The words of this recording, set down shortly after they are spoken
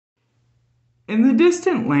In the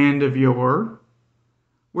distant land of yore,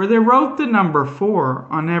 where they wrote the number 4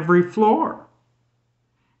 on every floor,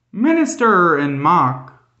 minister and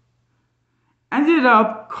mock ended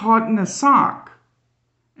up caught in a sock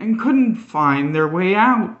and couldn't find their way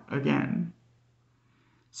out again.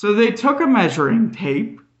 So they took a measuring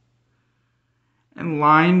tape and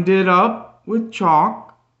lined it up with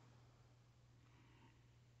chalk.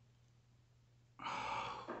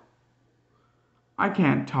 I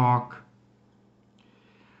can't talk.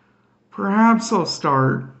 Perhaps I'll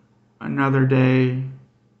start another day.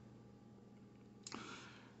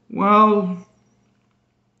 Well,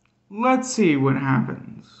 let's see what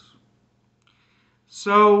happens.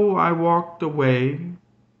 So I walked away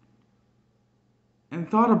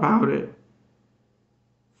and thought about it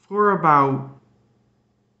for about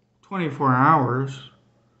 24 hours.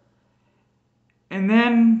 And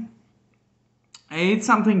then I ate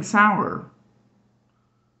something sour.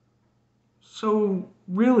 So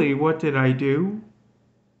really, what did I do?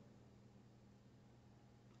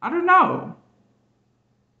 I don't know.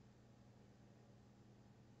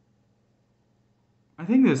 I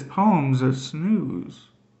think this poem's a snooze.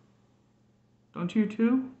 Don't you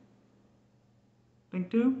too?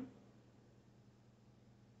 Think too?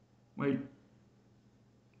 Wait,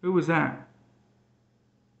 who was that?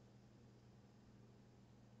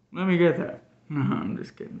 Let me get that. No, I'm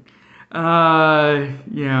just kidding.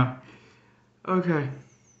 Yeah. Okay.